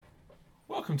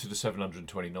Welcome to the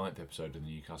 729th episode of the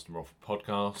New Customer Offer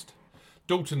podcast.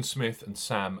 Dalton Smith and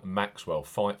Sam Maxwell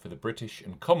fight for the British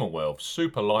and Commonwealth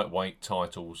super lightweight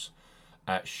titles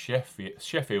at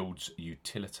Sheffield's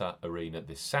Utilita Arena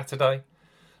this Saturday.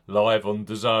 Live on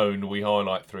DAZN, we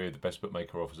highlight three of the best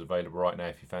bookmaker offers available right now.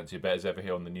 If you fancy a bet as ever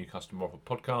here on the New Customer Offer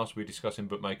podcast, we're discussing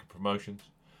bookmaker promotions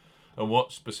and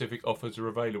what specific offers are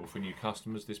available for new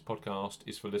customers. This podcast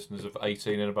is for listeners of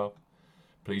 18 and above.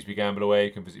 Please be gamble aware. You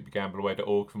can visit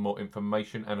begambleaware.org for more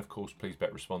information. And of course, please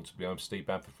bet responsibly. I'm Steve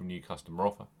Bamford from New Customer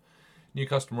Offer.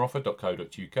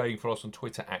 newcustomeroffer.co.uk. You can follow us on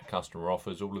Twitter at Customer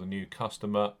Offers. All of the new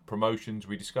customer promotions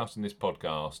we discuss in this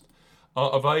podcast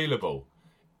are available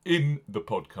in the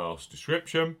podcast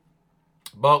description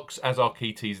box as our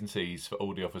key T's and C's for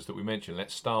all the offers that we mentioned.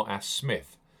 Let's start our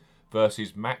Smith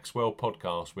versus Maxwell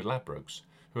podcast with Ladbrokes,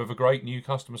 who have a great new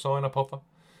customer sign-up offer.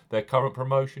 Their current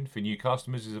promotion for new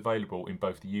customers is available in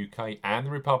both the UK and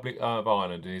the Republic of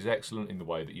Ireland and is excellent in the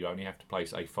way that you only have to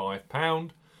place a £5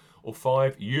 or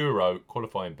 €5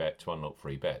 qualifying bet to unlock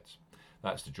free bets.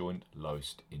 That's the joint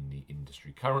lowest in the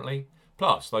industry currently.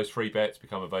 Plus, those free bets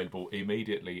become available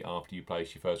immediately after you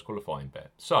place your first qualifying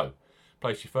bet. So,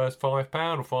 place your first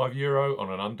 £5 or €5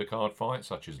 on an undercard fight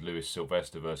such as Lewis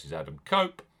Sylvester versus Adam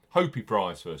Cope, Hopi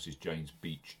Price versus James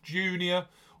Beach Jr.,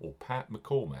 or Pat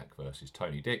McCormack versus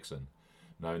Tony Dixon,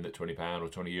 knowing that £20 or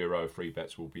 €20 free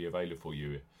bets will be available for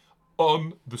you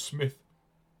on the Smith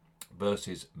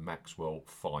versus Maxwell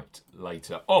fight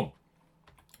later on.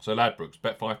 So Ladbrokes,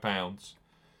 bet £5,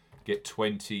 get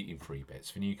 20 in free bets.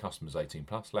 For new customers 18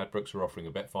 plus, Ladbrokes are offering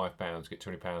a bet £5, get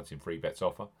 £20 in free bets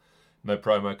offer. No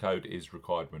promo code is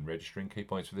required when registering. Key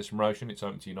points for this promotion: it's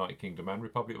open to United Kingdom and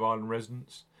Republic of Ireland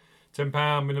residents.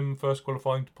 £10 minimum first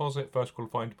qualifying deposit. First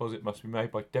qualifying deposit must be made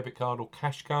by debit card or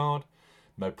cash card.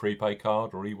 No prepaid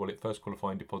card or e-wallet first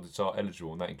qualifying deposits are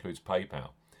eligible, and that includes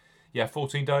PayPal. You have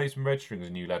 14 days from registering as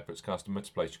a new Ladbrokes customer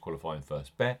to place your qualifying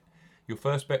first bet. Your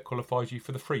first bet qualifies you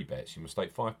for the free bets. You must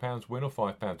stake £5 win or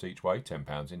 £5 each way,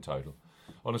 £10 in total.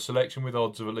 On a selection with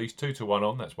odds of at least 2 to 1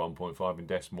 on, that's 1.5 in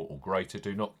decimal or greater.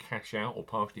 Do not cash out or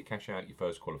partially cash out your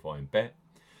first qualifying bet.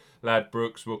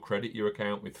 Ladbrokes will credit your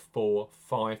account with 4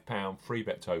 £5 free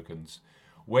bet tokens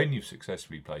when you've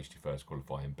successfully placed your first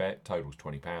qualifying bet. Totals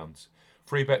 £20.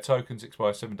 Free bet tokens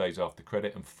expire 7 days after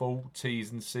credit and full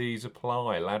T's and C's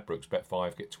apply. Ladbrokes, bet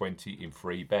 5, get 20 in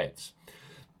free bets.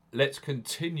 Let's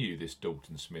continue this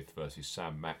Dalton Smith versus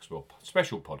Sam Maxwell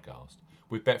special podcast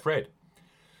with Betfred,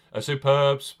 a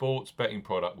superb sports betting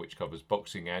product which covers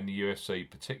boxing and the UFC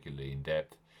particularly in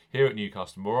depth. Here at New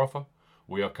Customer Offer,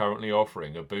 we are currently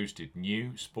offering a boosted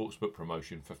new sportsbook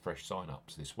promotion for fresh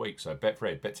sign-ups this week. So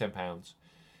Betfred, bet £10,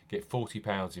 get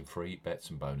 £40 in free bets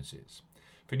and bonuses.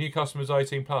 For new customers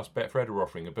 18 plus, Betfred are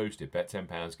offering a boosted bet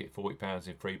 £10, get £40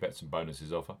 in free bets and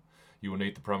bonuses offer. You will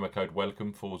need the promo code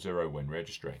WELCOME40 when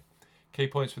registering. Key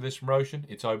points for this promotion: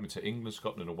 it's open to England,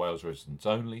 Scotland and Wales residents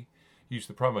only. Use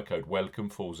the promo code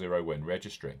WELCOME40 when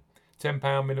registering.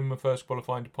 £10 minimum first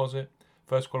qualifying deposit.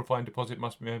 First qualifying deposit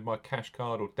must be made by cash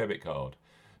card or debit card.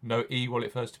 No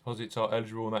e-wallet first deposits are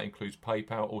eligible, and that includes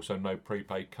PayPal. Also, no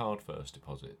prepaid card first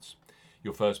deposits.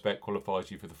 Your first bet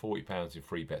qualifies you for the £40 in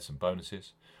free bets and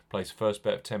bonuses. Place a first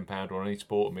bet of £10 on any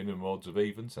sport, minimum odds of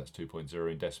evens, that's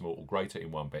 2.0 in decimal or greater in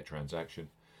one bet transaction.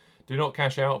 Do not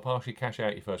cash out or partially cash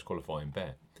out your first qualifying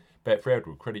bet. Betfred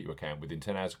will credit your account within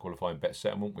 10 hours of qualifying bet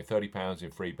settlement with £30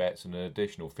 in free bets and an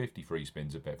additional 50 free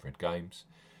spins at Betfred games.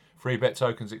 Free bet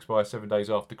tokens expire 7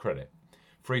 days after credit.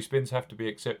 Free spins have to be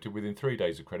accepted within 3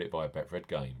 days of credit via Betfred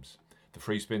games. The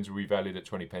free spins will be valued at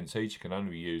 20p each. Can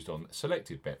only be used on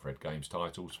selected Betfred games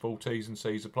titles. Full T's and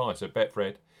C's apply. So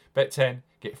Betfred, bet 10,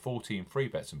 get 40 in free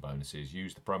bets and bonuses.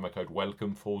 Use the promo code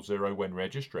WELCOME40 when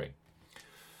registering.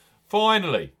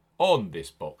 Finally, on this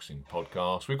boxing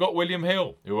podcast, we've got William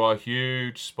Hill, who are a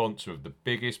huge sponsor of the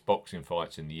biggest boxing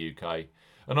fights in the UK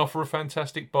and offer a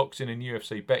fantastic boxing and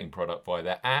UFC betting product via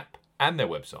their app and their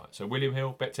website. So William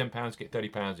Hill, bet £10, get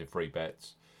 £30 in free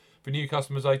bets. For new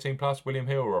customers 18 plus, William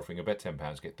Hill are offering a bet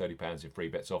 £10, get £30 in free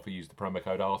bets offer. Use the promo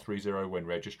code R30 when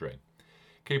registering.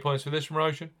 Key points for this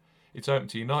promotion: it's open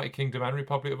to United Kingdom and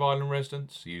Republic of Ireland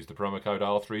residents. Use the promo code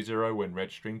R30 when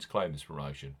registering to claim this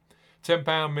promotion.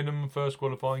 £10 minimum first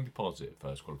qualifying deposit.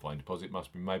 First qualifying deposit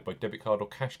must be made by debit card or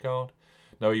cash card.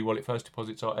 No e-wallet first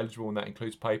deposits are eligible, and that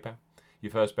includes PayPal.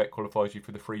 Your first bet qualifies you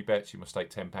for the free bets. You must stake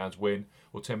 £10 win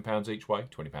or £10 each way,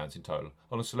 £20 in total.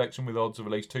 On a selection with odds of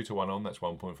at least 2 to 1 on, that's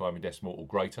 1.5 in decimal or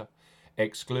greater.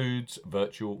 Excludes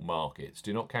virtual markets.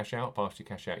 Do not cash out, partially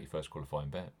cash out your first qualifying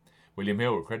bet. William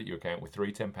Hill will credit your account with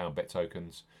 3 £10 bet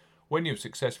tokens when you have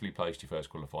successfully placed your first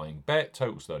qualifying bet.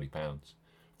 Totals £30.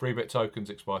 Free bet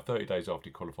tokens expire 30 days after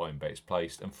your qualifying bet is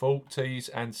placed, and full T's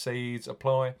and C's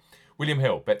apply. William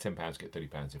Hill, bet £10, get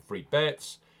 £30 in free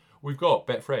bets. We've got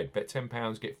Betfred, bet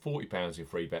 £10, get £40 in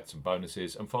free bets and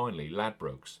bonuses. And finally,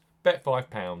 Ladbrokes, bet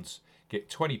 £5,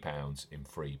 get £20 in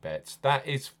free bets. That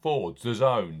is for the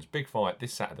Zones. Big fight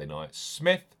this Saturday night.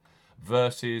 Smith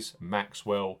versus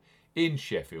Maxwell in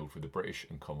Sheffield for the British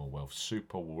and Commonwealth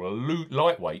Super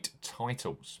Lightweight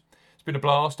titles. It's been a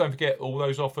blast. Don't forget all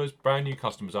those offers, brand new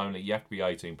customers only. You have to be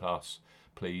 18 plus.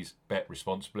 Please bet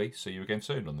responsibly. See you again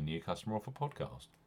soon on the New Customer Offer podcast.